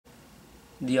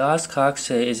The os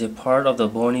coxae is a part of the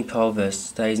bony pelvis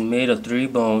that is made of three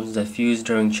bones that fuse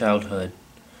during childhood.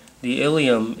 The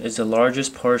ilium is the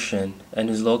largest portion and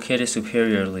is located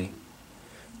superiorly.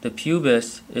 The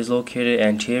pubis is located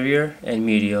anterior and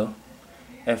medial.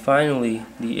 And finally,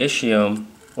 the ischium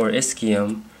or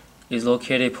ischium is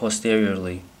located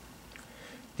posteriorly.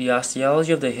 The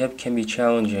osteology of the hip can be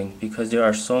challenging because there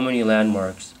are so many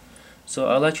landmarks, so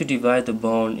I like to divide the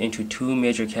bone into two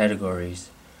major categories: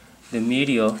 the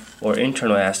medial or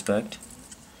internal aspect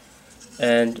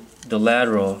and the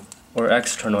lateral or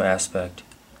external aspect.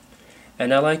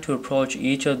 And I like to approach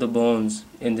each of the bones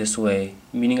in this way,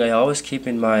 meaning I always keep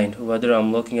in mind whether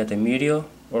I'm looking at the medial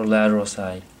or lateral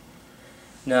side.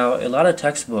 Now, a lot of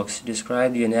textbooks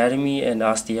describe the anatomy and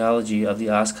osteology of the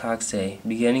os coxae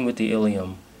beginning with the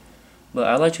ilium, but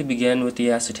I like to begin with the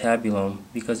acetabulum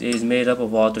because it is made up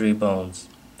of all three bones.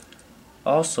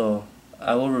 Also,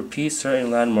 I will repeat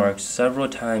certain landmarks several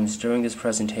times during this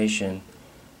presentation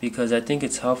because I think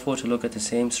it's helpful to look at the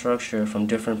same structure from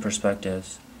different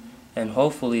perspectives, and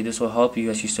hopefully this will help you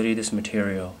as you study this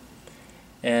material.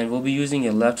 And we'll be using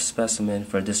a left specimen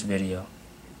for this video.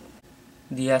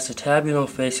 The acetabulum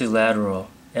faces lateral,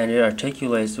 and it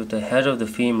articulates with the head of the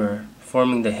femur,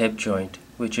 forming the hip joint,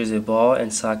 which is a ball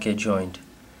and socket joint.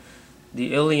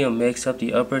 The ilium makes up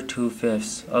the upper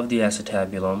 2/5 of the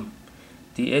acetabulum,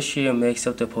 the ischium makes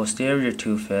up the posterior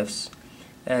 2/5,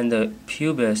 and the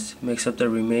pubis makes up the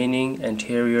remaining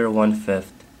anterior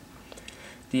 1/5.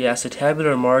 The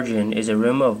acetabular margin is a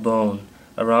rim of bone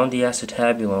around the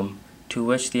acetabulum to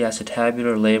which the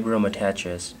acetabular labrum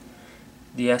attaches.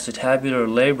 The acetabular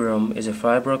labrum is a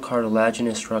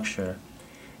fibrocartilaginous structure.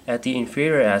 At the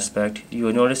inferior aspect, you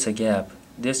will notice a gap.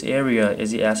 This area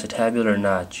is the acetabular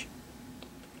notch.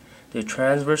 The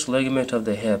transverse ligament of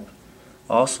the hip,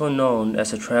 also known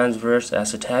as the transverse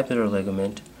acetabular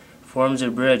ligament, forms a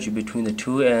bridge between the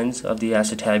two ends of the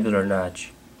acetabular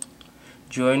notch,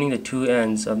 joining the two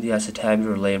ends of the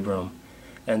acetabular labrum,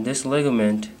 and this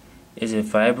ligament is a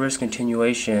fibrous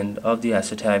continuation of the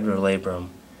acetabular labrum.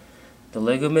 The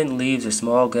ligament leaves a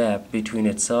small gap between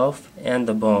itself and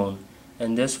the bone,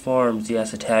 and this forms the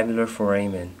acetabular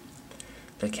foramen.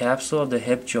 The capsule of the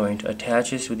hip joint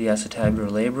attaches with the acetabular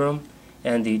labrum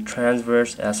and the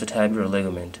transverse acetabular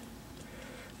ligament.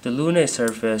 The lunate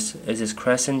surface is this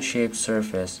crescent-shaped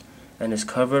surface and is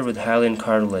covered with hyaline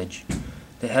cartilage.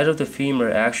 The head of the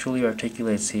femur actually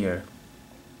articulates here.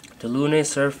 The lunate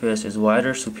surface is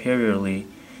wider superiorly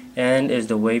and is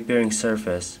the weight-bearing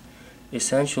surface.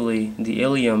 Essentially, the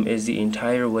ilium is the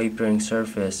entire weight-bearing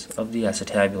surface of the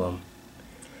acetabulum.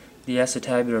 The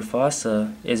acetabular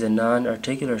fossa is a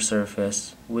non-articular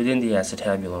surface within the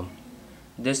acetabulum.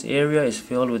 This area is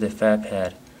filled with a fat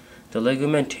pad. The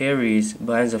ligament teres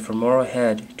binds the femoral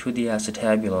head to the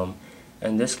acetabulum,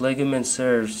 and this ligament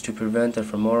serves to prevent the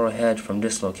femoral head from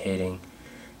dislocating.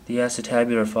 The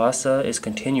acetabular fossa is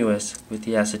continuous with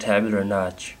the acetabular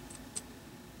notch.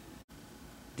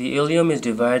 The ilium is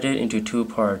divided into two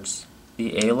parts,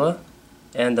 the ala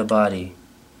and the body.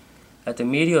 At the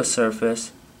medial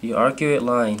surface, the arcuate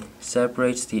line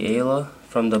separates the ala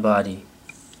from the body.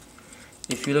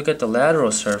 If you look at the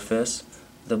lateral surface,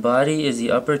 the body is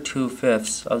the upper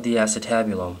 2/5 of the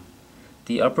acetabulum.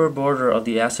 The upper border of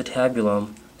the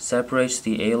acetabulum separates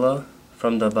the ala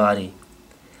from the body.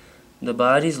 The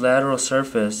body's lateral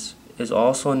surface is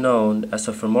also known as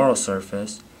the femoral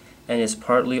surface and is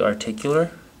partly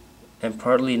articular and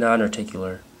partly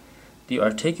non-articular. The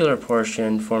articular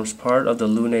portion forms part of the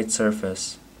lunate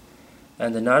surface,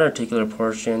 and the non-articular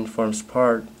portion forms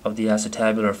part of the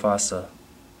acetabular fossa.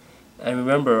 And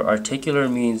remember, articular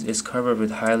means it's covered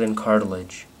with hyaline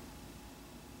cartilage.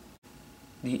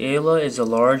 The ala is a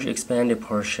large expanded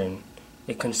portion.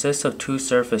 It consists of two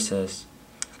surfaces,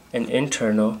 an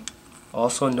internal,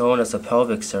 also known as the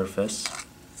pelvic surface,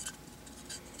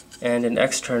 and an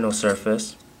external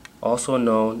surface, also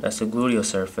known as the gluteal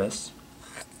surface,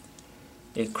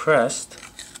 a crest,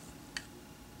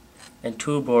 and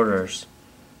two borders,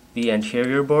 the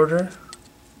anterior border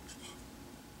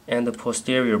and the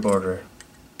posterior border.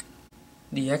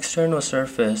 The external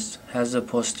surface has the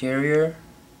posterior,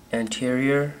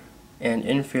 anterior, and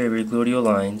inferior gluteal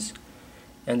lines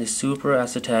and the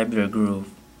supraacetabular groove,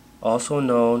 also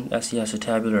known as the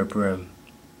acetabular brim.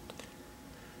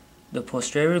 The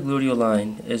posterior gluteal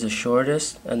line is the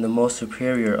shortest and the most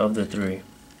superior of the three.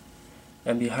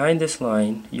 And behind this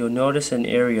line, you'll notice an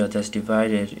area that's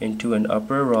divided into an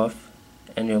upper rough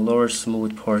and a lower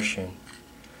smooth portion.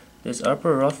 This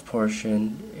upper rough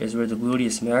portion is where the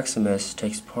gluteus maximus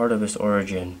takes part of its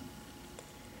origin.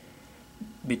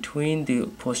 Between the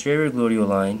posterior gluteal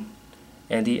line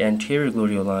and the anterior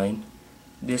gluteal line,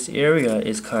 this area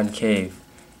is concave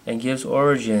and gives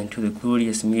origin to the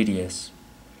gluteus medius.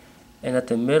 And at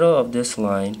the middle of this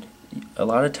line, a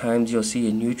lot of times you'll see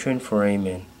a nutrient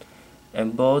foramen,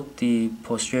 and both the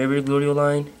posterior gluteal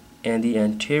line and the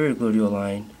anterior gluteal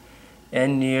line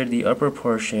end near the upper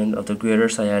portion of the greater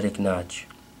sciatic notch.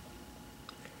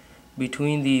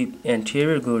 Between the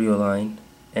anterior gluteal line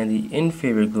and the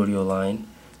inferior gluteal line,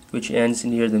 which ends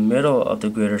near the middle of the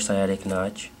greater sciatic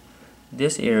notch,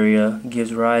 this area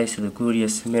gives rise to the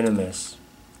gluteus minimus.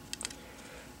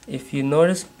 If you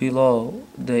notice below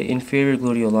the inferior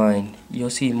gluteal line, you'll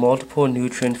see multiple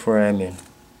nutrient foramen.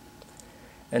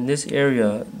 And this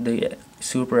area, the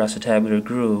supraacetabular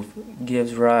groove,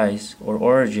 gives rise or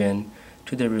origin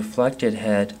to the reflected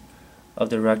head of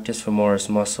the rectus femoris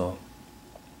muscle.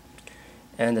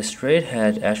 And the straight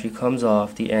head actually comes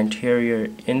off the anterior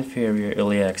inferior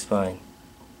iliac spine.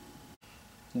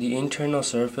 The internal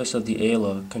surface of the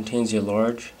ala contains a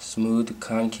large, smooth,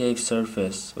 concave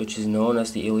surface which is known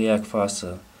as the iliac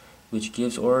fossa, which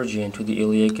gives origin to the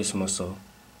iliacus muscle.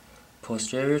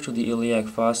 Posterior to the iliac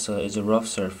fossa is a rough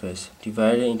surface,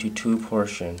 divided into two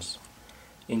portions.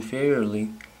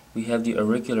 Inferiorly, we have the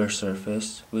auricular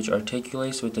surface, which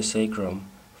articulates with the sacrum,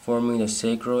 forming the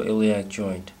sacroiliac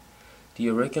joint. The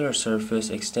auricular surface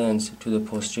extends to the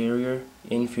posterior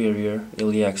inferior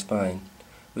iliac spine,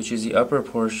 which is the upper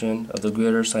portion of the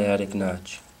greater sciatic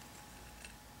notch.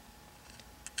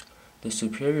 The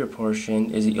superior portion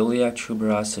is the iliac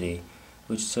tuberosity,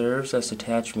 which serves as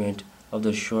attachment of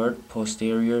the short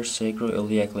posterior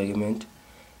sacroiliac ligament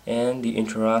and the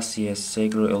interosseous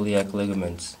sacroiliac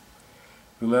ligaments.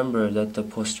 Remember that the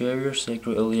posterior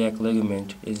sacroiliac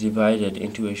ligament is divided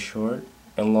into a short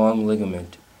and long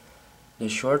ligament. The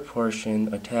short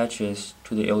portion attaches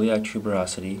to the iliac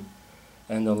tuberosity,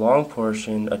 and the long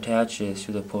portion attaches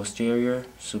to the posterior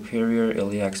superior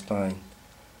iliac spine.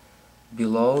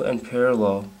 Below and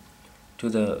parallel to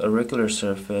the auricular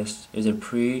surface is a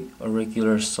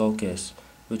pre-auricular sulcus,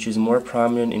 which is more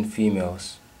prominent in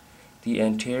females. The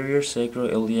anterior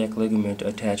sacroiliac ligament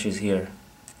attaches here.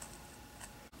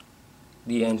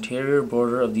 The anterior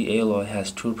border of the ala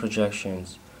has two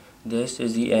projections. This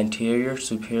is the anterior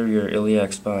superior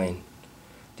iliac spine.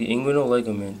 The inguinal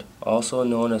ligament, also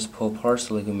known as pulpars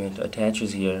ligament,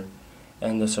 attaches here,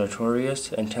 and the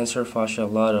sartorius and tensor fascia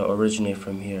lata originate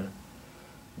from here.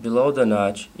 Below the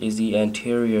notch is the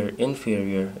anterior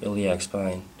inferior iliac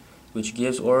spine, which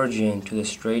gives origin to the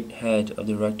straight head of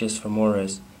the rectus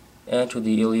femoris and to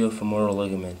the iliofemoral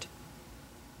ligament.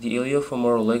 The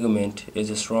iliofemoral ligament is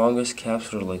the strongest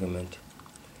capsular ligament.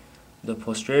 The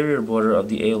posterior border of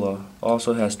the ala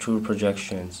also has two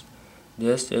projections.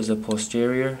 This is the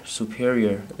posterior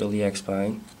superior iliac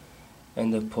spine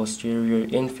and the posterior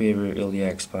inferior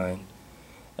iliac spine,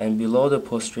 and below the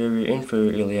posterior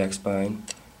inferior iliac spine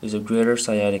is a greater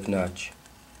sciatic notch.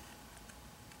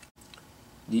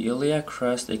 The iliac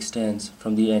crest extends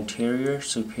from the anterior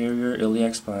superior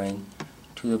iliac spine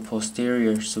to the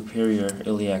posterior superior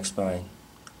iliac spine.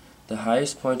 The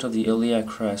highest point of the iliac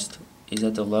crest is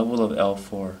at the level of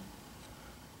L4.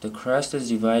 The crest is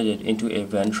divided into a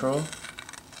ventral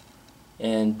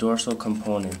and dorsal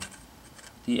component.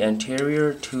 The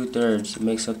anterior 2/3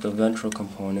 makes up the ventral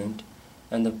component,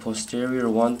 and the posterior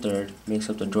 1/3 makes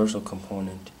up the dorsal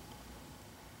component.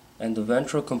 And the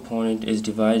ventral component is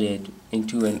divided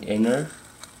into an inner,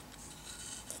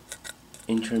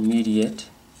 intermediate,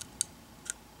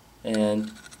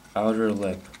 and outer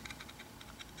lip.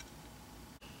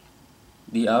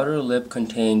 The outer lip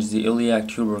contains the iliac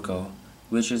tubercle,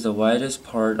 which is the widest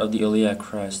part of the iliac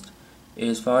crest. It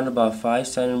is found about 5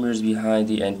 cm behind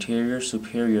the anterior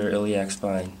superior iliac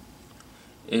spine.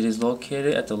 It is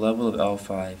located at the level of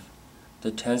L5.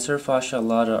 The tensor fascia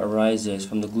lata arises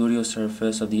from the gluteal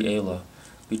surface of the ala,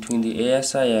 between the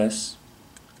ASIS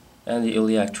and the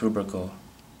iliac tubercle.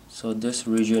 So this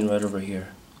region right over here.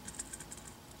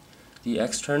 The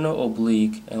external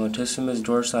oblique and latissimus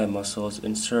dorsi muscles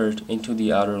insert into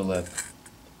the outer lip.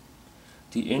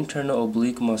 The internal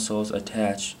oblique muscles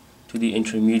attach to the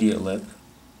intermediate lip,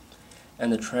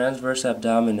 and the transverse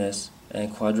abdominis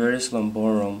and quadratus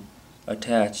lumborum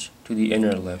attach to the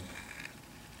inner lip.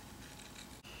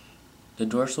 The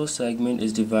dorsal segment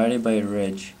is divided by a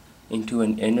ridge into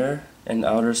an inner and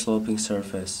outer sloping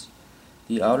surface.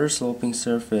 The outer sloping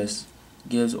surface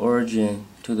gives origin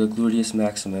to the gluteus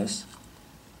maximus,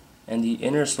 and the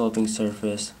inner sloping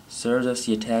surface serves as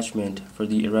the attachment for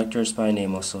the erector spinae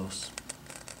muscles.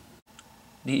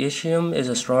 The ischium is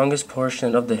the strongest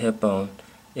portion of the hip bone.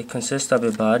 It consists of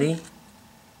a body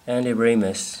and a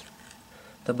ramus.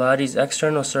 The body's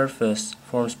external surface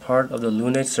forms part of the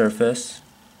lunate surface,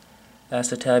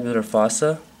 acetabular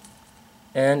fossa,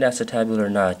 and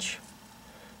acetabular notch.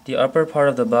 The upper part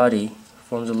of the body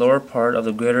forms the lower part of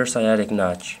the greater sciatic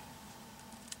notch.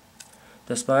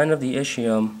 The spine of the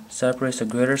ischium separates the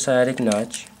greater sciatic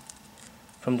notch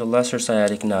from the lesser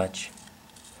sciatic notch.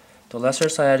 The lesser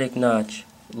sciatic notch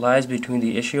lies between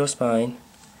the ischiospine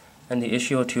and the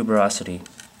ischiotuberosity.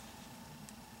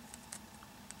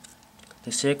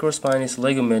 The sacrospinous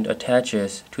ligament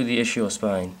attaches to the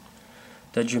ischiospine.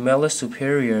 The gemellus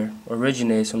superior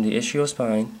originates from the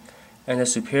ischiospine and the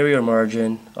superior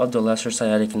margin of the lesser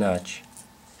sciatic notch,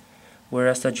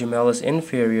 whereas the gemellus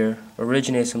inferior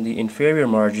originates from the inferior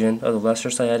margin of the lesser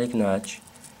sciatic notch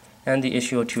and the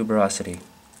ischiotuberosity.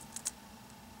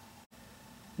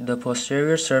 The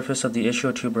posterior surface of the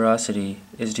ischiotuberosity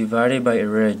is divided by a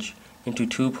ridge into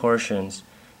two portions,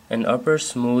 an upper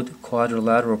smooth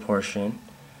quadrilateral portion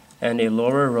and a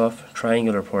lower rough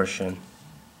triangular portion.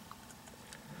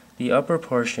 The upper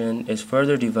portion is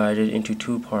further divided into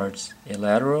two parts, a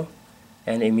lateral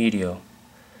and a medial.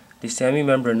 The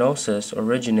semimembranosus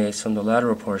originates from the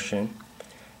lateral portion,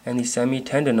 and the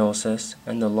semitendinosus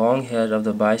and the long head of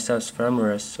the biceps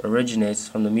femoris originates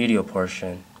from the medial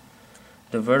portion.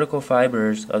 The vertical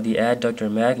fibers of the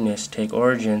adductor magnus take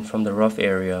origin from the rough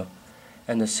area,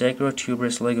 and the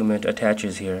sacrotuberous ligament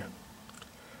attaches here.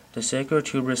 The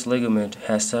sacrotuberous ligament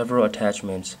has several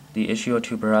attachments, the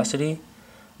ischiotuberosity,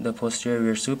 the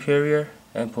posterior superior,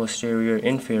 and posterior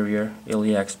inferior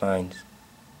iliac spines.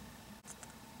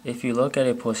 If you look at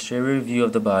a posterior view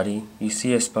of the body, you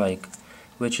see a spike,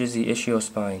 which is the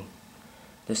ischiospine.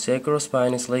 The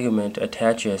sacrospinous ligament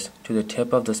attaches to the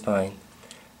tip of the spine,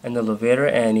 and the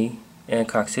levator ani and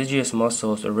coccygeus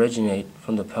muscles originate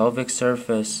from the pelvic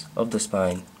surface of the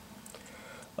spine.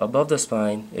 Above the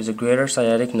spine is a greater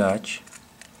sciatic notch,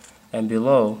 and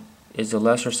below is the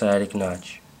lesser sciatic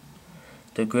notch.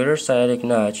 The greater sciatic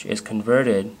notch is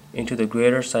converted into the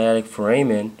greater sciatic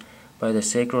foramen by the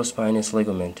sacrospinous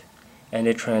ligament, and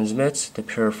it transmits the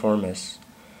piriformis.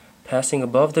 Passing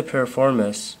above the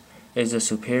piriformis is the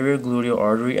superior gluteal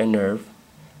artery and nerve,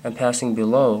 and passing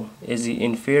below is the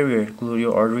inferior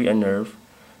gluteal artery and nerve,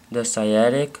 the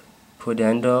sciatic,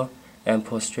 pudendal, and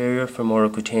posterior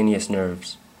femorocutaneous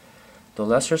nerves. The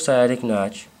lesser sciatic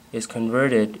notch is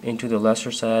converted into the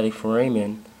lesser sciatic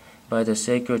foramen by the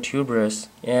sacrotuberous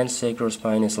and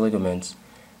sacrospinous ligaments,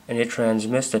 and it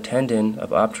transmits the tendon of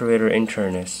obturator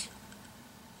internus.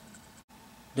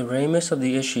 The ramus of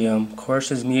the ischium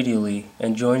courses medially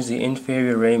and joins the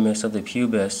inferior ramus of the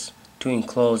pubis to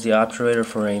enclose the obturator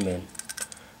foramen.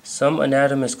 Some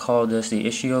anatomists call this the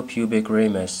ischiopubic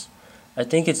ramus. I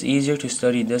think it's easier to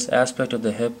study this aspect of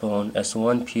the hip bone as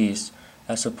one piece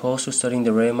as opposed to studying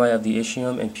the rami of the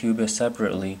ischium and pubis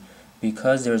separately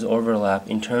because there is overlap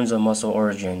in terms of muscle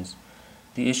origins.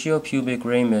 The ischiopubic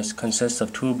ramus consists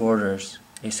of two borders,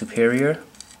 a superior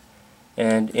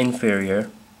and inferior,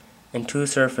 and two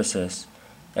surfaces,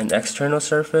 an external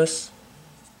surface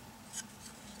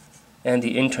and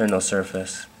the internal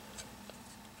surface.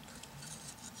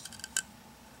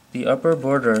 The upper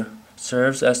border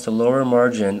serves as the lower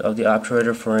margin of the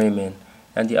obturator foramen,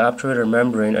 and the obturator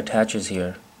membrane attaches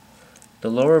here. The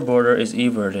lower border is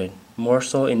everted, more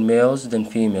so in males than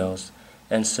females,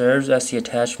 and serves as the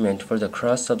attachment for the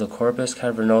crust of the corpus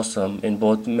cavernosum in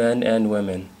both men and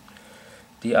women.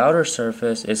 The outer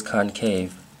surface is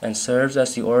concave and serves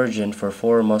as the origin for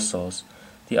four muscles,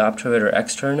 the obturator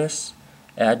externus,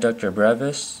 adductor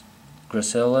brevis,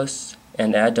 gracilis,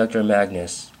 and adductor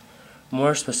magnus.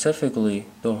 More specifically,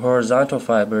 the horizontal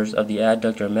fibers of the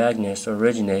adductor magnus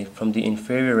originate from the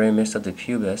inferior ramus of the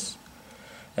pubis,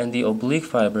 and the oblique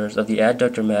fibers of the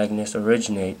adductor magnus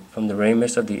originate from the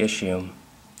ramus of the ischium.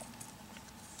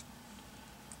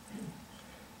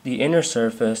 The inner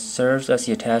surface serves as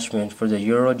the attachment for the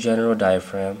urogenital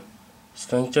diaphragm,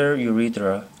 sphincter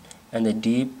urethra, and the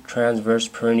deep transverse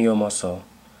perineal muscle.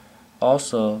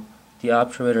 Also, the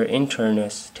obturator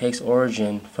internus takes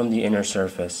origin from the inner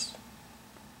surface.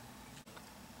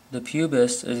 The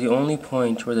pubis is the only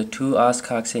point where the two os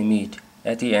coxae meet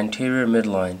at the anterior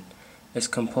midline. It's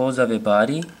composed of a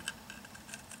body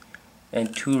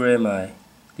and two rami,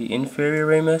 the inferior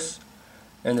ramus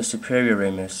and the superior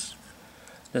ramus.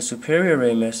 The superior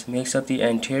ramus makes up the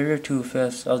anterior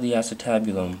 2/5 of the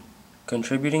acetabulum,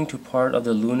 contributing to part of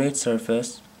the lunate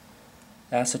surface,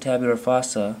 acetabular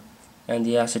fossa, and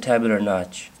the acetabular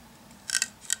notch.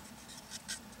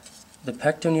 The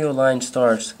pectineal line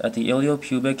starts at the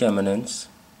iliopubic eminence,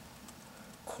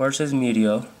 courses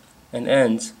medial, and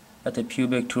ends at the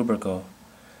pubic tubercle.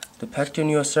 The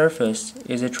pectineal surface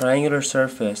is a triangular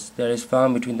surface that is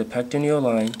found between the pectineal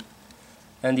line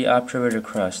and the obturator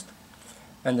crest,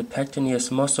 and the pectineus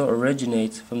muscle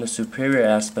originates from the superior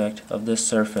aspect of this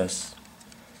surface.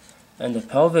 And the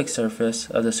pelvic surface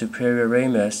of the superior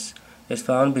ramus is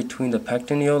found between the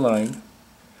pectineal line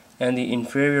and the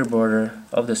inferior border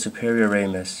of the superior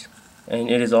ramus, and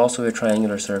it is also a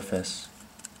triangular surface.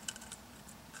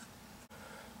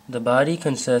 The body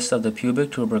consists of the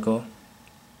pubic tubercle,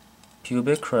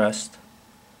 pubic crest,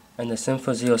 and the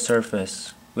symphyseal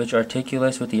surface, which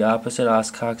articulates with the opposite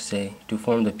os coxae to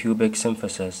form the pubic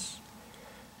symphysis.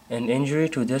 An injury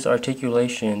to this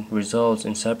articulation results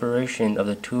in separation of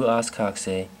the two os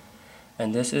coxae,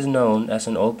 and this is known as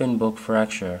an open book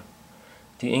fracture.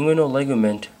 The inguinal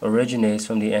ligament originates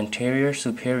from the anterior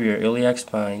superior iliac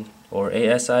spine, or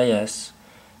ASIS,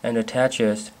 and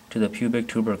attaches to the pubic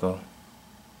tubercle.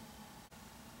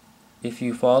 If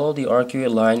you follow the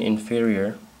arcuate line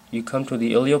inferior, you come to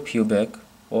the iliopubic,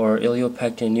 or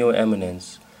iliopectineal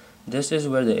eminence. This is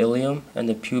where the ilium and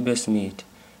the pubis meet,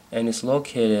 and is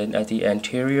located at the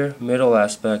anterior middle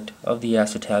aspect of the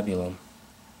acetabulum.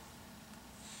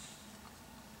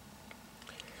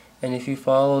 And if you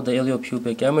follow the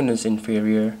iliopubic eminence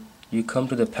inferior, you come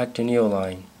to the pectineal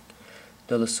line.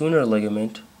 The Lunar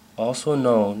ligament, also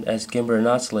known as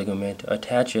Gimbernaut's ligament,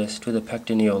 attaches to the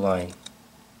pectineal line.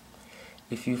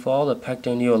 If you follow the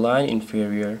pectineal line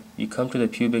inferior, you come to the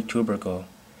pubic tubercle,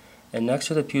 and next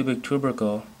to the pubic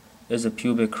tubercle is the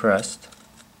pubic crest,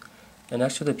 and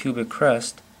next to the pubic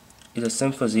crest is a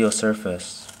symphyseal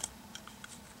surface.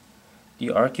 The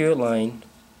arcuate line,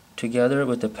 together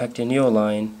with the pectineal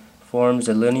line, forms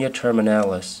the linea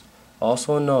terminalis,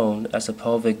 also known as the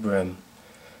pelvic brim.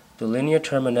 The linea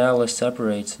terminalis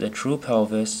separates the true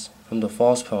pelvis from the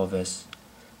false pelvis.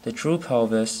 The true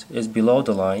pelvis is below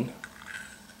the line,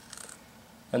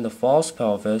 and the false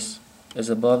pelvis is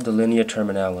above the linea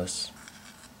terminalis.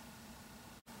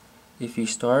 If you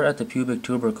start at the pubic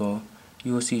tubercle,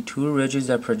 you will see two ridges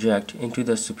that project into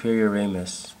the superior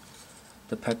ramus,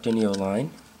 the pectineal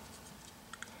line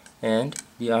and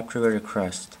the obturator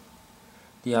crest.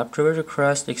 The obturator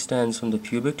crest extends from the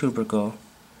pubic tubercle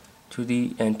to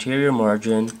the anterior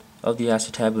margin of the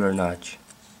acetabular notch.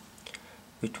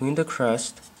 Between the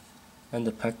crest and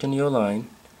the pectineal line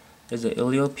is the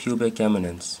iliopubic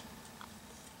eminence.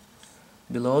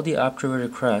 Below the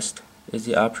obturator crest is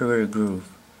the obturator groove,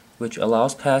 which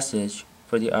allows passage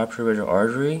for the obturator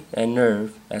artery and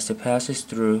nerve as it passes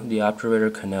through the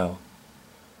obturator canal.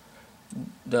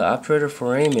 The obturator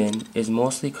foramen is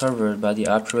mostly covered by the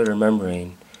obturator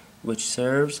membrane, which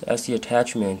serves as the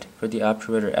attachment for the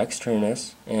obturator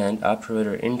externus and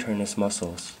obturator internus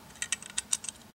muscles.